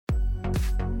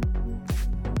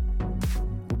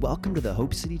welcome to the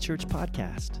Hope City Church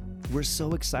podcast. We're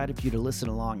so excited for you to listen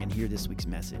along and hear this week's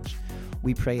message.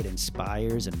 We pray it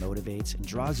inspires and motivates and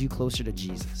draws you closer to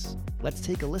Jesus. Let's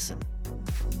take a listen.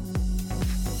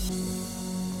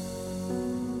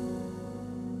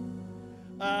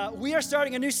 We are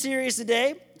starting a new series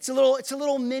today. It's a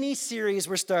little mini series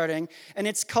we're starting, and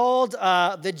it's called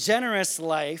The Generous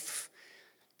Life.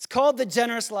 It's called The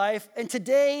Generous Life, and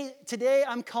today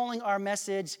I'm calling our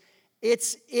message,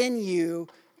 It's in You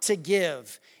to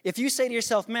Give. If you say to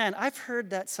yourself, man, I've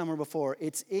heard that somewhere before,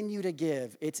 it's in you to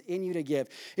give, it's in you to give.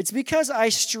 It's because I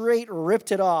straight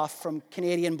ripped it off from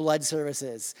Canadian Blood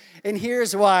Services, and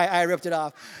here's why I ripped it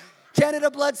off.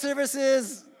 Canada Blood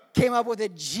Services came up with a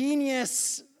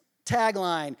genius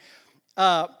tagline.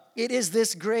 It is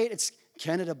this great, it's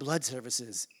Canada Blood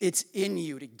Services, it's in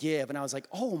you to give. And I was like,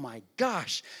 oh my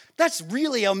gosh, that's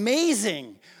really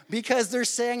amazing, because they're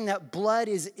saying that blood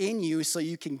is in you so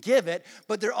you can give it,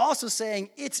 but they're also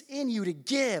saying it's in you to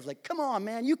give. Like, come on,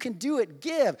 man, you can do it,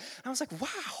 give. And I was like, wow,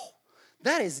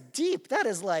 that is deep. That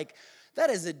is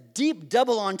a deep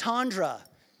double entendre.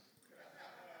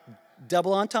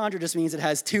 Double entendre just means it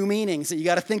has two meanings that you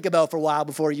got to think about for a while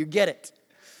before you get it.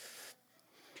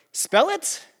 Spell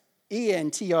it.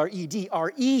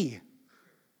 E-N-T-R-E-D-R-E.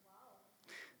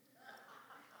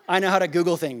 I know how to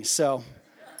Google things, so.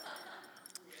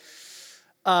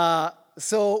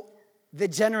 So, the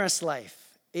generous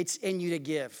life, it's in you to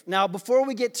give. Now, before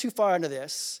we get too far into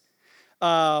this,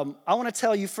 I want to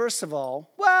tell you, first of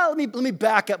all, well, let me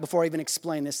back up before I even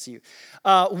explain this to you.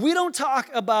 We don't talk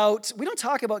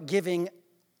about giving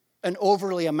an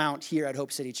overly amount here at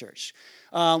Hope City Church.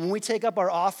 When we take up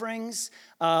our offerings,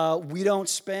 we don't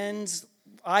spend.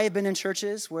 I have been in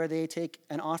churches where they take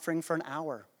an offering for an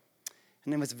hour.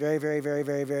 And it was very, very, very,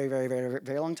 very, very, very, very,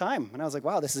 very long time. And I was like,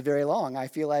 wow, this is very long. I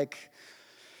feel like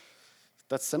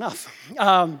that's enough.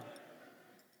 But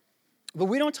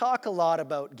we don't talk a lot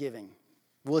about giving.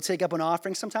 We'll take up an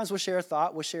offering. Sometimes we'll share a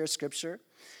thought. We'll share a scripture.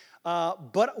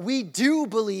 But we do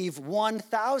believe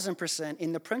 1,000%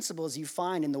 in the principles you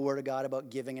find in the Word of God about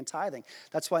giving and tithing.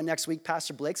 That's why next week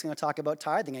Pastor Blake's going to talk about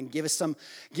tithing and give some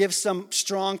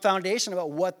strong foundation about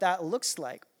what that looks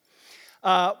like.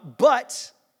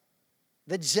 But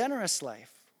the generous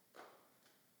life,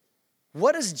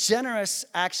 what does generous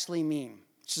actually mean?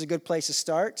 Which is a good place to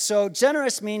start. So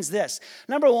generous means this.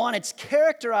 Number one, it's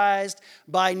characterized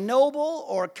by noble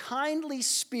or kindly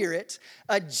spirit,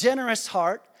 a generous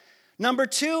heart. Number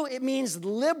two, it means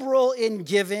liberal in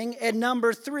giving. And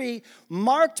number three,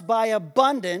 marked by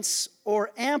abundance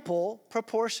or ample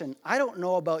proportion. I don't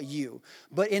know about you,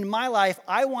 but in my life,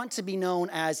 I want to be known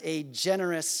as a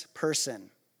generous person.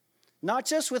 Not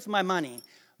just with my money,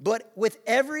 but with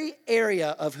every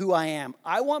area of who I am.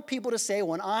 I want people to say,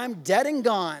 when I'm dead and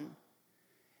gone,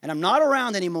 and I'm not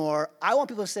around anymore, I want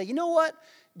people to say, you know what?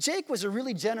 Jake was a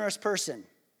really generous person.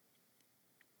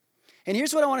 And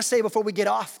here's what I want to say before we get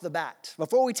off the bat.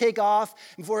 Before we take off,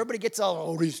 before everybody gets all,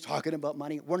 oh, he's talking about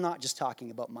money. We're not just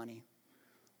talking about money.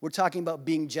 We're talking about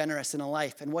being generous in a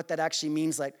life and what that actually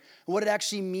means, like what it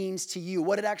actually means to you,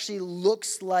 what it actually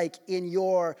looks like in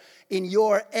your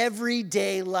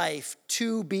everyday life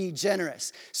to be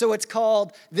generous. So it's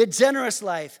called the generous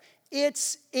life.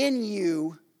 It's in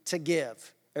you to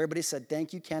give. Everybody said,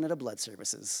 thank you, Canada Blood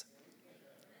Services.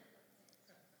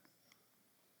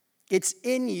 It's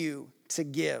in you to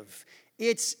give.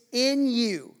 It's in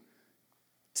you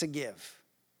to give.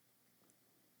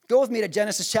 Go with me to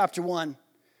Genesis chapter 1.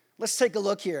 Let's take a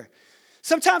look here.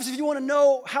 Sometimes if you want to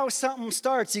know how something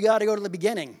starts, you got to go to the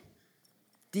beginning.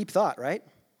 Deep thought, right?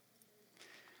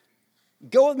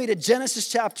 Go with me to Genesis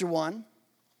chapter 1,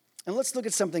 and let's look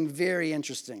at something very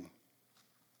interesting.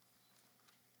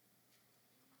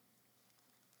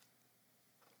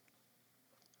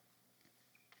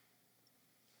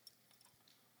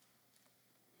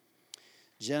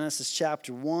 Genesis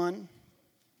chapter 1.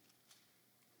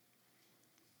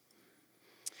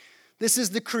 This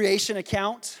is the creation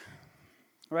account,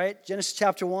 right? Genesis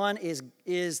chapter 1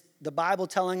 is the Bible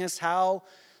telling us how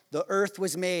the earth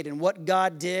was made and what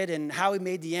God did and how he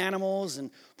made the animals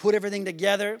and put everything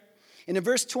together. And in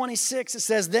verse 26, it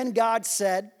says, then God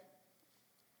said,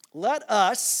 let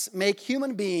us make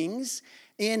human beings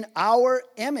in our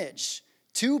image,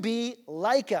 to be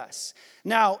like us.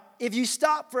 Now, if you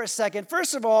stop for a second,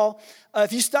 first of all,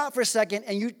 if you stop for a second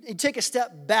and you take a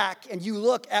step back and you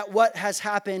look at what has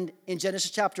happened in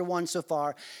Genesis chapter 1 so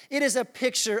far, it is a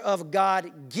picture of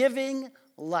God giving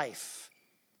life.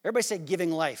 Everybody say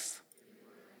giving life.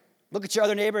 Look at your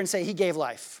other neighbor and say he gave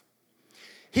life.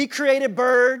 He created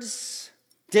birds,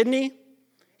 didn't he?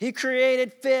 He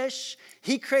created fish.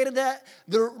 He created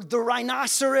the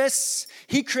rhinoceros.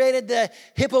 He created the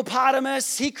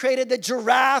hippopotamus. He created the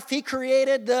giraffe. He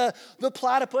created the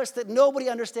platypus that nobody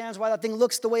understands why that thing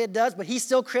looks the way it does, but he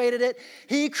still created it.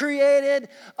 He created,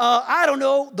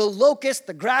 the locust,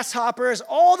 the grasshoppers,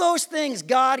 all those things.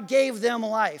 God gave them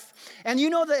life. And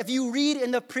you know that if you read in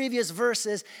the previous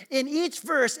verses, in each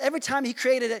verse, every time he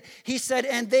created it, he said,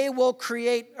 and they will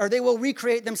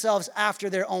recreate themselves after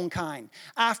their own kind.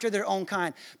 After their own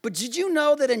kind. But did you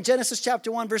know that in Genesis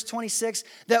chapter 1, verse 26,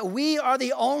 that we are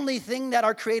the only thing that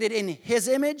are created in his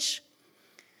image?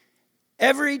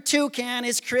 Every toucan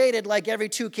is created like every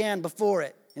toucan before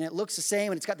it. And it looks the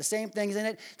same, and it's got the same things in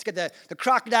it. It's got the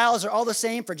crocodiles are all the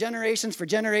same for generations, for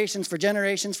generations, for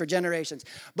generations, for generations.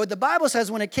 But the Bible says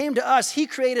when it came to us, he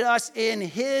created us in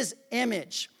his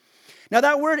image. Now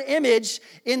that word image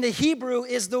in the Hebrew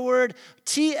is the word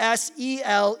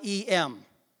T-S-E-L-E-M.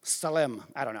 Salem,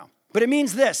 I don't know. But it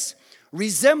means this: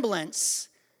 resemblance,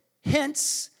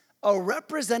 hence a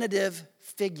representative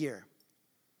figure.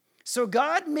 So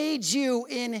God made you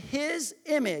in his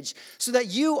image so that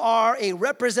you are a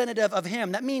representative of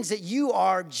him. That means that you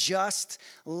are just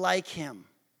like him.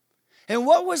 And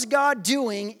what was God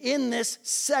doing in this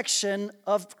section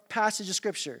of passage of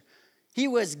Scripture? He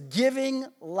was giving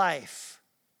life.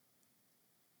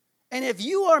 And if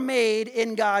you are made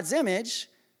in God's image,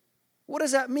 what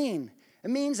does that mean? It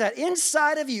means that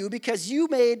inside of you, because you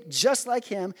made just like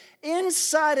him,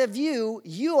 inside of you,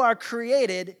 you are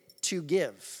created to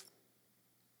give.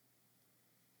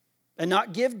 And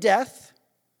not give death,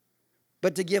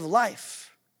 but to give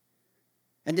life.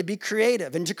 And to be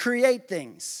creative and to create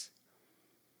things.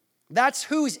 That's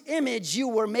whose image you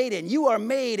were made in. You are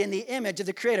made in the image of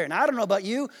the Creator. And I don't know about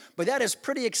you, but that is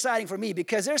pretty exciting for me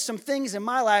because there's some things in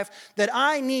my life that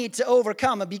I need to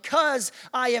overcome. And because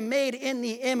I am made in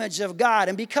the image of God,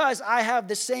 and because I have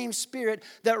the same Spirit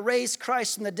that raised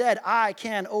Christ from the dead, I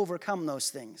can overcome those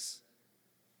things.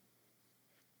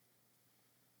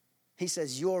 He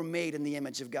says, you're made in the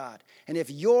image of God. And if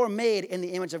you're made in the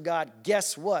image of God,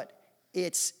 guess what?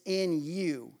 It's in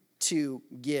you to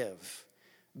give.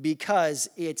 Because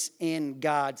it's in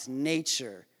God's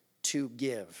nature to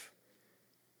give.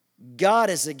 God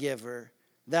is a giver.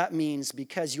 That means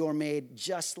because you're made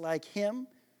just like him,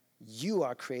 you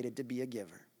are created to be a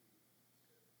giver.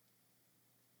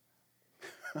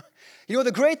 You know,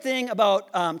 the great thing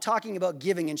about talking about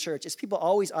giving in church is people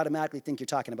always automatically think you're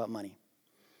talking about money.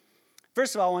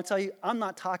 First of all, I want to tell you, I'm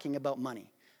not talking about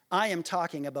money. I am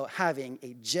talking about having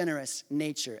a generous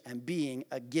nature and being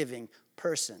a giving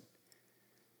person.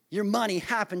 Your money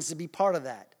happens to be part of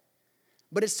that.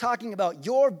 But it's talking about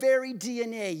your very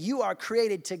DNA. You are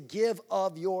created to give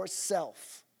of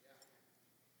yourself.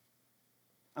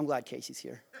 I'm glad Casey's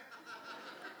here.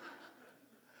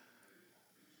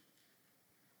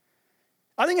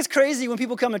 I think it's crazy when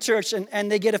people come to church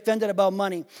and they get offended about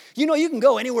money. You know, you can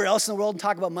go anywhere else in the world and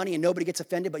talk about money and nobody gets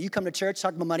offended, but you come to church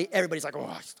talking about money, everybody's like,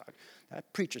 oh,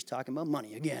 that preacher's talking about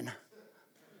money again.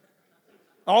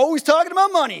 Always talking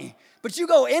about money. But you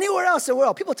go anywhere else in the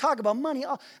world, people talk about money.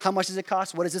 Oh, how much does it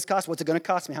cost? What does this cost? What's it going to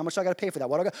cost me? How much do I got to pay for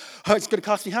that? It's going to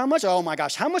cost me how much? Oh my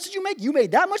gosh, how much did you make? You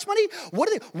made that much money? What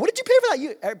did you pay for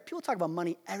that? People talk about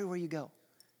money everywhere you go.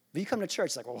 But you come to church,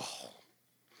 it's like, oh.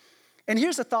 And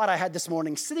here's a thought I had this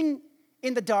morning, sitting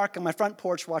in the dark on my front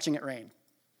porch watching it rain.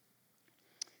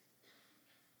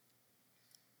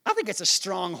 I think it's a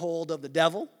stronghold of the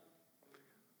devil,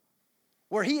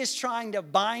 where he is trying to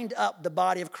bind up the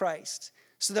body of Christ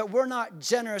so that we're not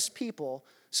generous people,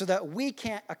 so that we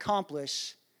can't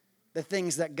accomplish the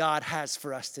things that God has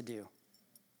for us to do.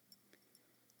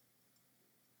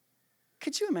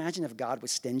 Could you imagine if God was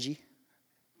stingy?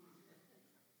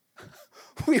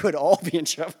 We would all be in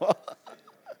trouble.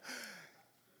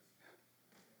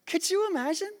 Could you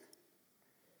imagine?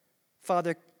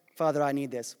 Father, I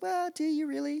need this. Well, do you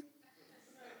really?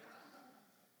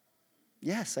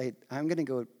 Yes, I'm going to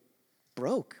go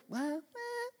broke. Well,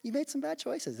 you made some bad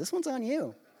choices. This one's on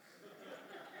you.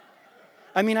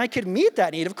 I mean, I could meet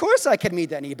that need. Of course I could meet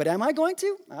that need, but am I going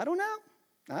to? I don't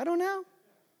know.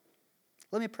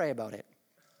 Let me pray about it.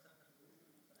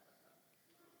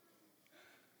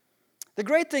 The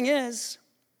great thing is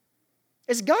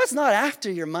God's not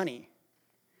after your money.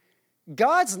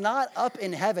 God's not up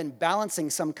in heaven balancing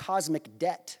some cosmic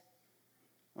debt.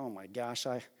 Oh my gosh,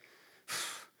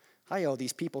 I owe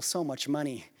these people so much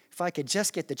money. If I could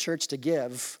just get the church to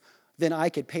give, then I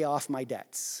could pay off my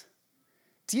debts.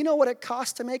 Do you know what it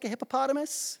costs to make a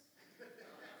hippopotamus?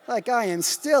 Like, I am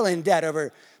still in debt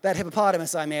over that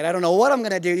hippopotamus I made. I don't know what I'm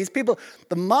going to do. These people,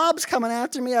 the mob's coming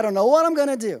after me. I don't know what I'm going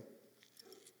to do.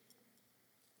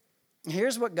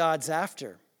 Here's what God's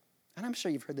after. And I'm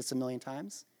sure you've heard this a million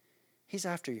times. He's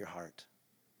after your heart.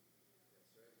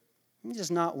 He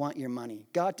does not want your money.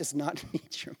 God does not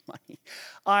need your money.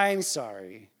 I'm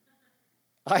sorry.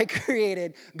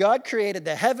 God created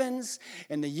the heavens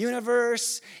and the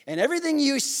universe and everything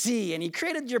you see. And he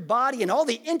created your body and all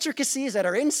the intricacies that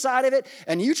are inside of it.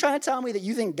 And you trying to tell me that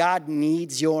you think God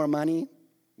needs your money?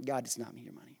 God does not need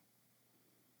your money.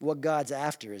 What God's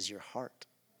after is your heart.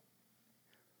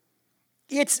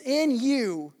 It's in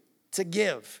you to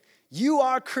give. You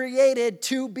are created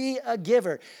to be a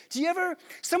giver.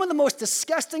 Some of the most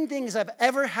disgusting things I've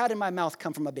ever had in my mouth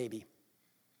come from a baby.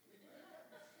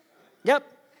 Yep.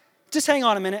 Just hang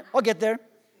on a minute. I'll get there.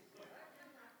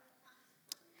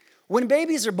 When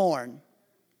babies are born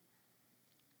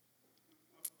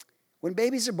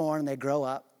and they grow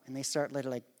up and they start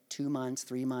like 2 months,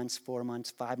 3 months, 4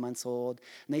 months, 5 months old,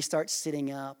 and they start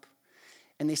sitting up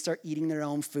and they start eating their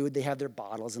own food. They have their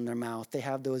bottles in their mouth. They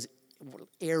have those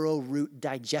arrowroot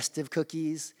digestive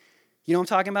cookies. You know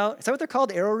what I'm talking about? Is that what they're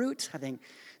called, arrowroot? I think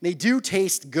they do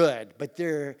taste good, but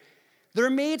they're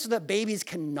made so that babies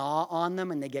can gnaw on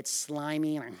them and they get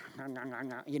slimy, and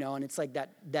it's like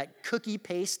that cookie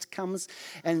paste comes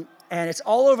and it's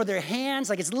all over their hands.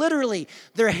 Like it's literally,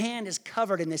 their hand is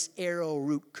covered in this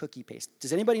arrowroot cookie paste.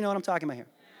 Does anybody know what I'm talking about here?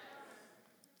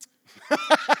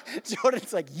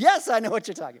 Jordan's like, yes, I know what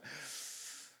you're talking about.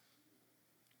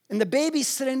 And the baby's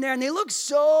sitting there, and they look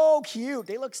so cute.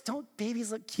 Don't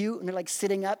babies look cute? And they're like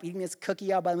sitting up, eating this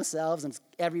cookie all by themselves, and it's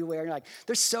everywhere. And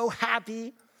they're so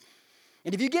happy.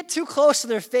 And if you get too close to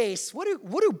their face, what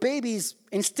do babies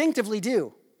instinctively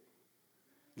do?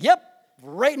 Yep,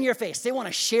 right in your face. They want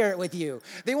to share it with you.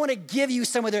 They want to give you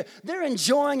some of they're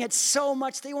enjoying it so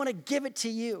much, they want to give it to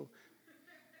you.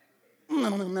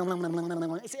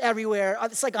 It's everywhere.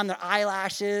 It's like on their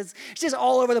eyelashes. It's just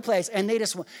all over the place. And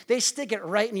they stick it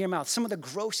right in your mouth. Some of the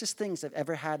grossest things I've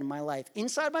ever had in my life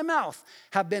inside my mouth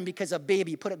have been because a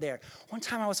baby put it there. One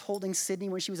time I was holding Sydney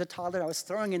when she was a toddler. I was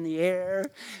throwing in the air.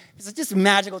 It was just a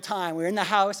magical time. We were in the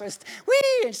house.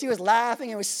 And she was laughing.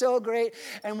 It was so great.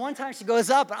 And one time she goes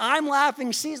up, and I'm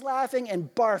laughing, she's laughing,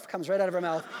 and barf comes right out of her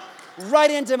mouth,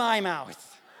 right into my mouth.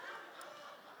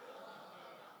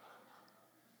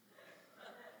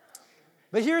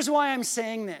 But here's why I'm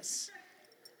saying this.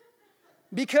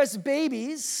 Because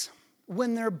babies,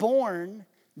 when they're born,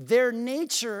 their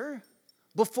nature,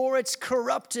 before it's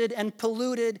corrupted and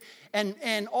polluted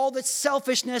and all the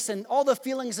selfishness and all the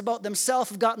feelings about themselves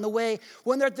have gotten in the way,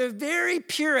 when they're at their very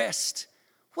purest,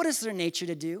 what is their nature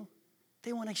to do?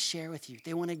 They want to share with you.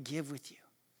 They want to give with you.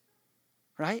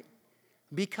 Right?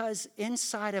 Because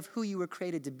inside of who you were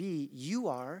created to be, you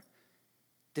are,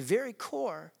 the very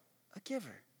core, a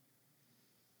giver.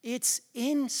 It's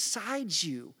inside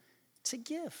you to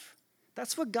give.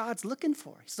 That's what God's looking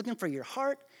for. He's looking for your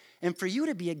heart and for you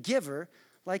to be a giver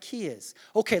like he is.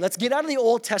 Okay, let's get out of the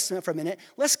Old Testament for a minute.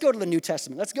 Let's go to the New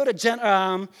Testament. Let's go to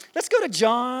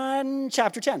John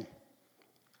chapter 10.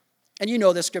 And you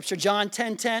know this scripture. John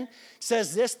 10:10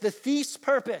 says this: the thief's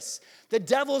purpose, the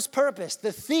devil's purpose,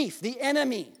 the thief, the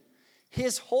enemy,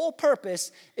 his whole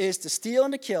purpose is to steal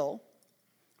and to kill,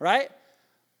 right?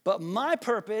 But my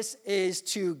purpose is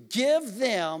to give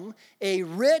them a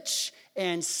rich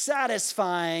and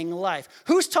satisfying life.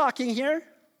 Who's talking here?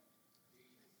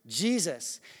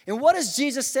 Jesus. And what does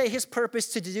Jesus say his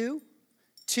purpose to do?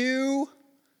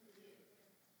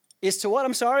 Is to what?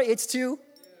 I'm sorry? It's to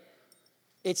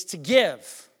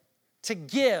give. To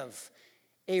give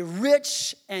a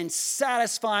rich and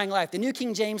satisfying life. The New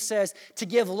King James says to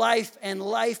give life and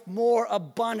life more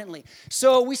abundantly.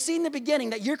 So we see in the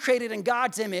beginning that you're created in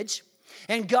God's image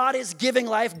and God is giving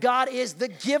life. God is the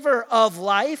giver of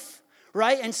life,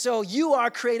 right? And so you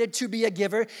are created to be a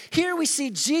giver. Here we see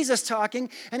Jesus talking,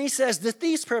 and he says the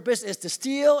thief's purpose is to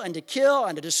steal and to kill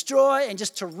and to destroy and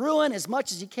just to ruin as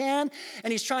much as he can.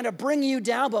 And he's trying to bring you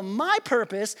down. But my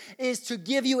purpose is to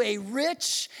give you a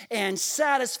rich and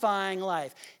satisfying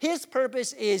life. His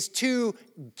purpose is to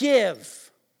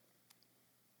give.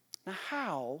 Now,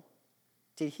 how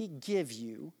did he give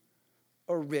you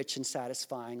a rich and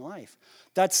satisfying life?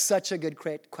 That's such a good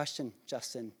question,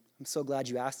 Justin. I'm so glad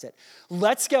you asked it.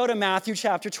 Let's go to Matthew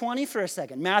chapter 20 for a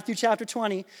second. Matthew chapter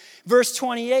 20, verse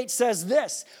 28 says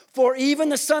this: for even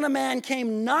the Son of Man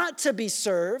came not to be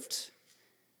served,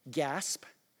 gasp,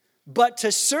 but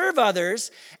to serve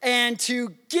others and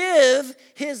to give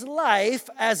his life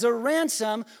as a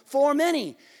ransom for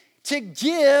many. To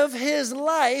give his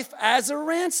life as a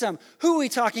ransom. Who are we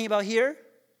talking about here?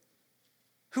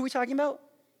 Who are we talking about?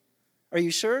 Are you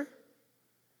sure?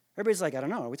 Everybody's like, I don't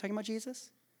know. Are we talking about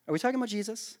Jesus? Are we talking about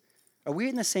Jesus? Are we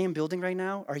in the same building right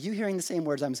now? Are you hearing the same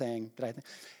words I'm saying?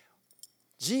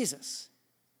 Jesus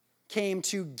came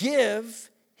to give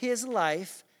his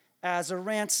life as a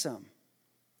ransom.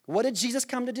 What did Jesus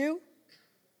come to do?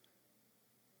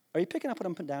 Are you picking up what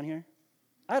I'm putting down here?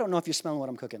 I don't know if you're smelling what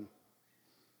I'm cooking.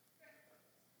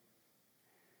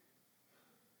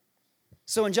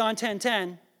 So in John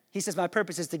 10:10, he says, my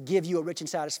purpose is to give you a rich and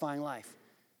satisfying life.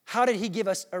 How did he give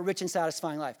us a rich and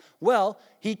satisfying life? Well,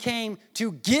 he came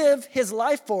to give his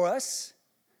life for us,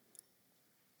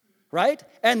 right?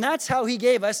 And that's how he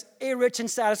gave us a rich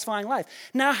and satisfying life.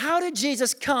 Now, how did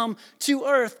Jesus come to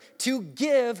earth to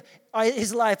give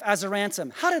his life as a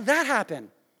ransom? How did that happen?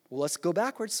 Well, let's go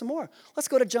backwards some more. Let's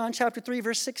go to John chapter 3,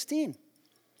 verse 16.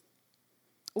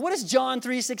 What does John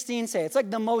 3:16 say? It's like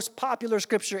the most popular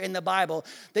scripture in the Bible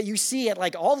that you see at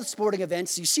like all the sporting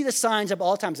events. You see the signs up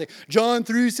all the time. It's like John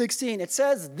 3:16. It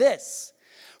says this,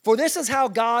 for this is how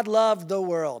God loved the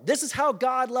world. This is how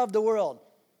God loved the world.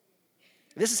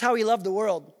 This is how he loved the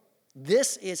world.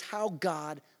 This is how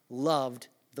God loved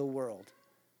the world.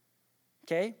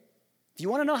 Okay? If you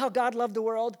want to know how God loved the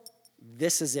world,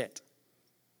 this is it.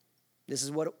 This is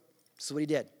what he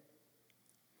did.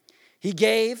 He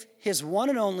gave his one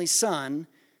and only Son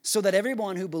so that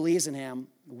everyone who believes in him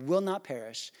will not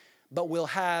perish, but will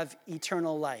have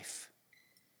eternal life.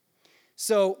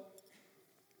 So,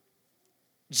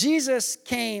 Jesus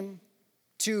came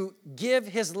to give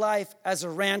his life as a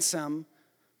ransom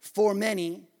for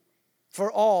many,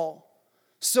 for all,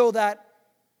 so that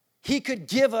he could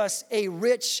give us a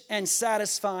rich and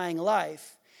satisfying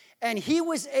life. And he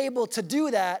was able to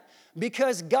do that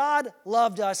because God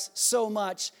loved us so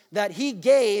much that he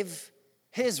gave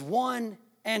his one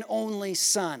and only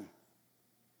Son.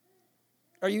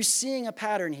 Are you seeing a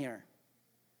pattern here?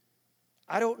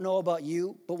 I don't know about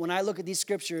you, but when I look at these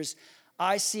scriptures,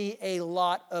 I see a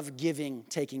lot of giving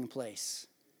taking place.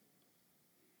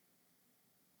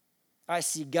 I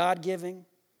see God giving.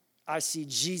 I see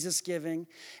Jesus giving.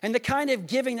 And the kind of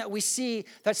giving that we see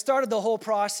that started the whole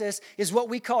process is what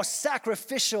we call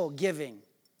sacrificial giving.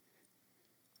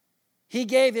 He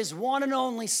gave his one and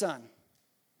only Son.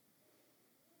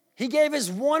 He gave his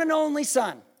one and only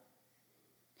Son.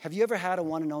 Have you ever had a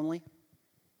one and only?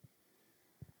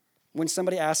 When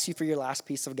somebody asks you for your last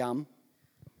piece of gum,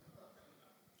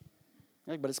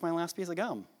 you're like, but it's my last piece of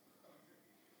gum.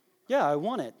 Yeah, I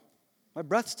want it. My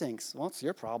breath stinks. Well, it's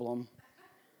your problem.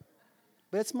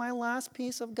 But it's my last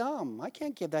piece of gum. I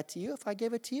can't give that to you. If I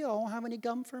give it to you, I won't have any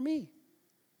gum for me.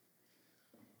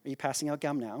 Are you passing out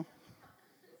gum now?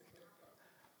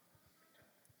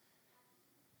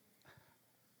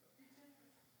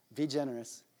 Be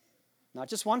generous. Not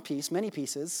just one piece, many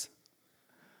pieces.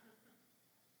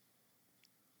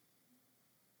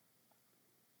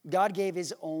 God gave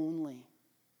his one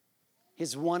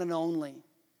and only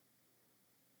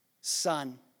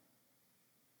Son,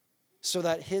 so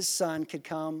that his Son could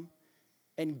come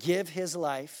and give his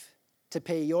life to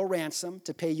pay your ransom,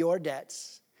 to pay your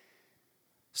debts,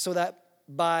 so that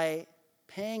by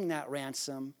paying that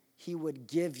ransom, he would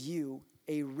give you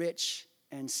a rich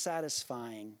and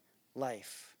satisfying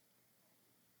life.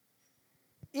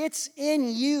 It's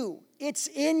in you. It's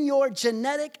in your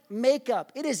genetic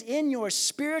makeup. It is in your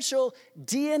spiritual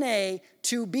DNA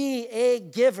to be a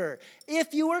giver.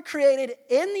 If you were created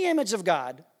in the image of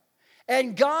God,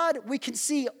 and God, we can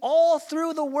see all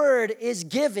through the Word, is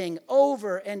giving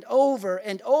over and over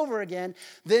and over again,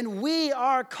 then we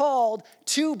are called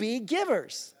to be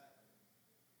givers.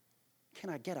 Can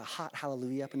I get a hot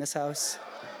hallelujah up in this house?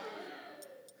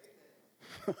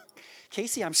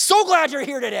 Casey, I'm so glad you're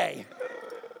here today.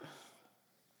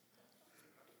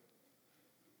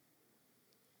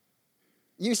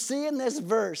 You see in this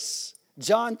verse,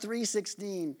 John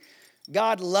 3:16,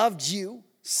 God loved you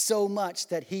so much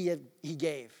that he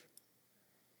gave.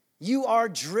 You are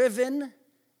driven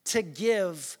to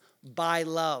give by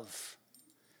love.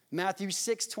 Matthew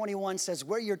 6:21 says,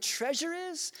 where your treasure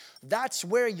is, that's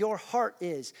where your heart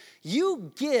is.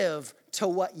 You give to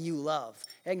what you love.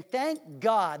 And thank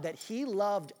God that he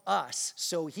loved us,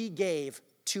 so he gave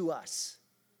to us.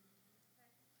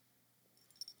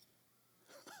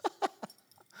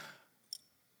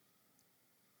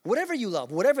 Whatever you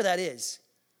love, whatever that is,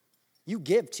 you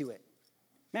give to it.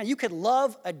 Man, you could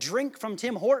love a drink from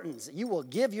Tim Hortons. You will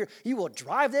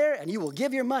drive there and you will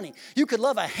give your money. You could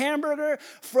love a hamburger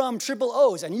from Triple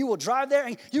O's and you will drive there.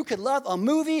 And you could love a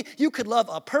movie. You could love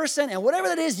a person. And whatever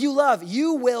that is you love,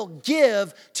 you will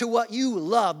give to what you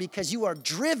love because you are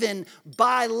driven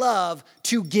by love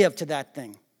to give to that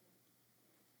thing.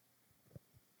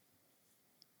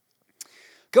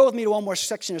 Go with me to one more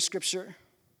section of Scripture.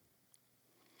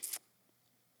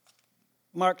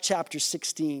 Mark chapter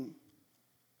 16.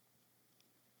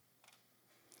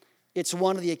 It's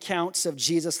one of the accounts of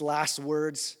Jesus' last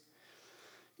words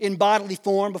in bodily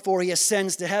form before he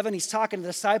ascends to heaven. He's talking to the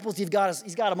disciples. He's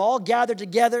got them all gathered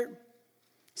together.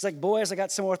 He's like, boys, I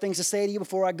got some more things to say to you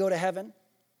before I go to heaven.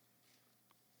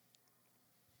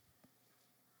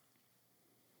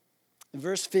 In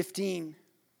verse 15,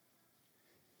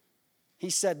 he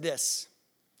said this.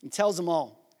 He tells them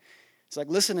all. He's like,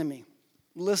 listen to me.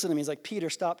 Listen to me. He's like, Peter,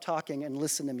 stop talking and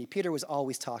listen to me. Peter was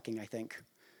always talking, I think.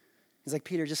 He's like,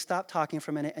 Peter, just stop talking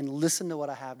for a minute and listen to what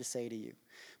I have to say to you.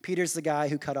 Peter's the guy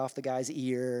who cut off the guy's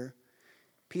ear.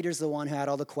 Peter's the one who had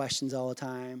all the questions all the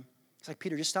time. He's like,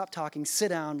 Peter, just stop talking. Sit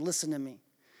down. Listen to me.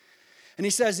 And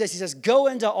he says this. He says, go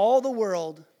into all the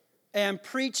world and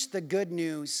preach the good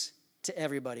news to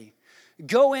everybody.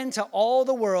 Go into all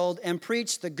the world and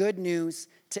preach the good news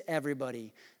to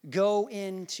everybody. Go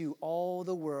into all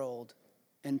the world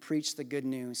and preach the good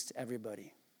news to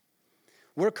everybody.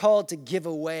 We're called to give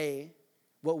away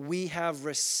what we have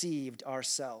received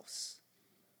ourselves.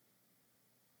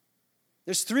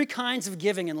 There's 3 kinds of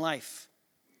giving in life.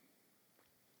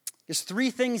 There's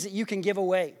 3 things that you can give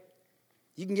away.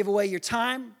 You can give away your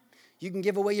time, you can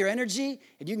give away your energy,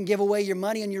 and you can give away your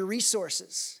money and your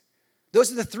resources.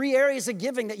 Those are the 3 areas of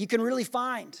giving that you can really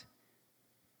find.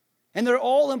 And they're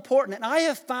all important. And I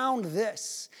have found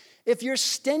this. If you're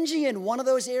stingy in one of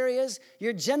those areas,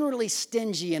 you're generally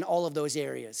stingy in all of those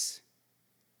areas.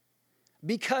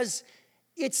 Because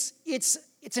it's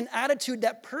an attitude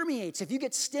that permeates. If you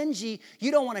get stingy,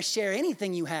 you don't want to share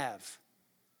anything you have.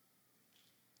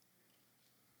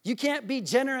 You can't be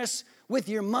generous with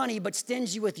your money, but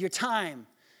stingy with your time.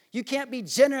 You can't be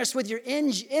generous with your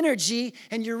energy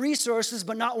and your resources,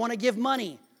 but not want to give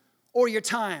money or your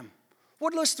time.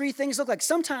 What do those 3 things look like?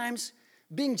 Sometimes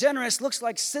being generous looks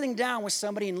like sitting down with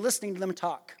somebody and listening to them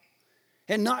talk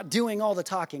and not doing all the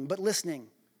talking, but listening.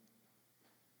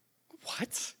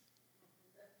 What?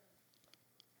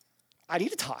 I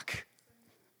need to talk.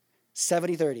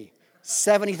 70-30.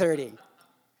 70-30.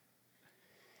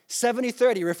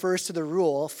 70-30 refers to the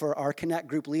rule for our Connect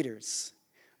group leaders.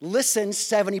 Listen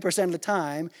 70% of the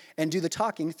time and do the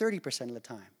talking 30% of the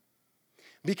time.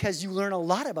 Because you learn a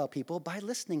lot about people by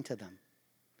listening to them.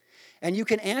 And you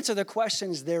can answer the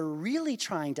questions they're really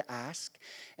trying to ask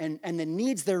and the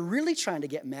needs they're really trying to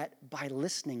get met by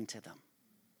listening to them.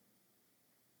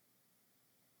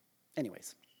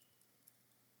 Anyways,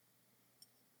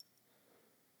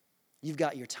 you've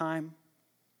got your time,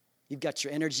 you've got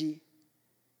your energy,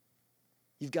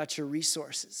 you've got your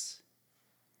resources.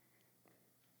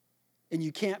 And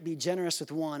you can't be generous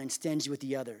with one and stingy with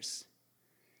the others.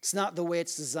 It's not the way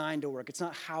it's designed to work. It's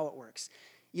not how it works.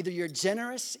 Either you're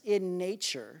generous in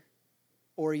nature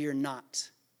or you're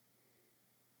not.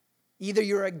 Either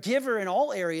you're a giver in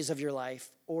all areas of your life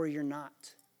or you're not.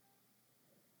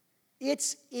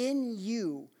 It's in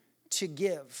you to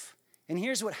give. And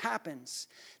here's what happens.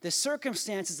 The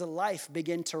circumstances of life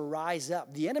begin to rise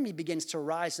up. The enemy begins to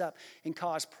rise up and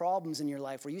cause problems in your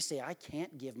life where you say, I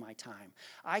can't give my time.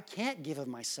 I can't give of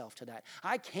myself to that.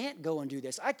 I can't go and do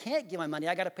this. I can't give my money.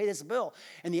 I got to pay this bill.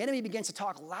 And the enemy begins to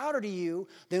talk louder to you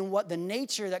than what the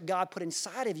nature that God put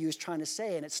inside of you is trying to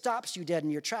say. And it stops you dead in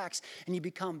your tracks. And you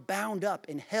become bound up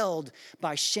and held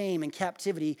by shame and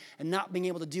captivity and not being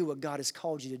able to do what God has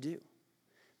called you to do.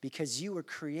 Because you were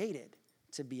created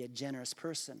to be a generous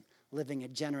person, living a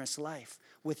generous life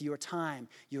with your time,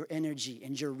 your energy,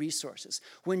 and your resources.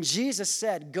 When Jesus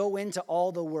said, go into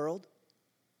all the world,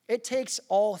 it takes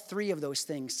all 3 of those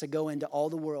things to go into all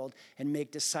the world and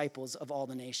make disciples of all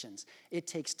the nations. It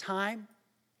takes time,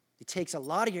 it takes a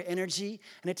lot of your energy,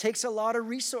 and it takes a lot of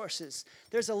resources.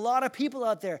 There's a lot of people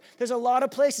out there. There's a lot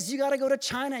of places. You got to go to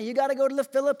China. You got to go to the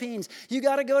Philippines. You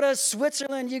got to go to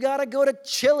Switzerland. You got to go to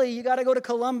Chile. You got to go to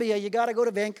Colombia. You got to go to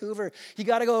Vancouver. You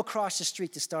got to go across the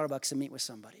street to Starbucks and meet with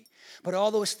somebody. But all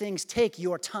those things take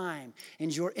your time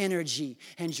and your energy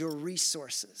and your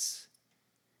resources.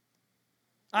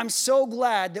 I'm so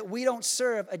glad that we don't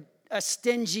serve a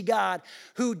stingy God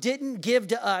who didn't give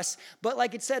to us. But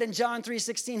like it said in John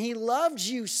 3:16, he loved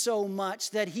you so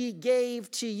much that he gave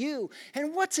to you.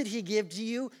 And what did he give to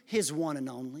you? His one and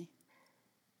only.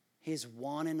 His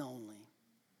one and only.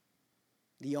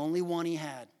 The only one he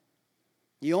had.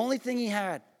 The only thing he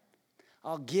had.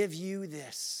 I'll give you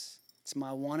this. It's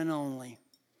my one and only.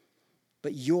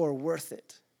 But you're worth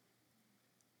it.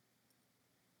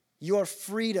 Your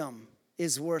freedom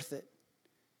is worth it.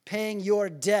 Paying your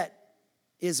debt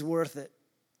is worth it.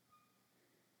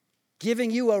 Giving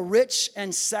you a rich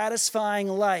and satisfying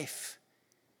life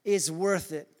is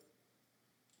worth it.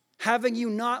 having you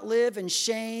not live in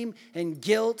shame and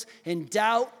guilt and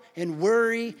doubt and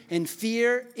worry and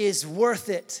fear is worth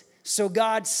it. So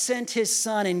God sent his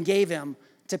son and gave him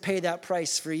to pay that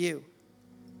price for you.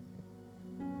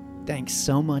 Thanks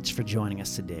so much for joining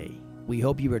us today. We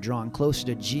hope you are drawn closer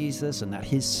to Jesus and that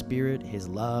his spirit, his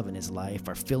love, and his life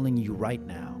are filling you right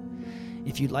now.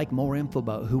 If you'd like more info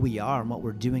about who we are and what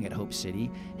we're doing at Hope City,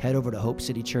 head over to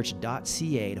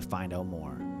hopecitychurch.ca to find out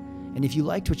more. And if you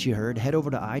liked what you heard, head over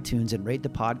to iTunes and rate the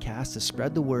podcast to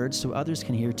spread the word so others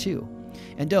can hear too.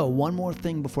 And one more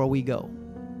thing before we go.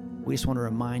 We just want to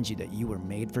remind you that you were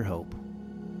made for hope.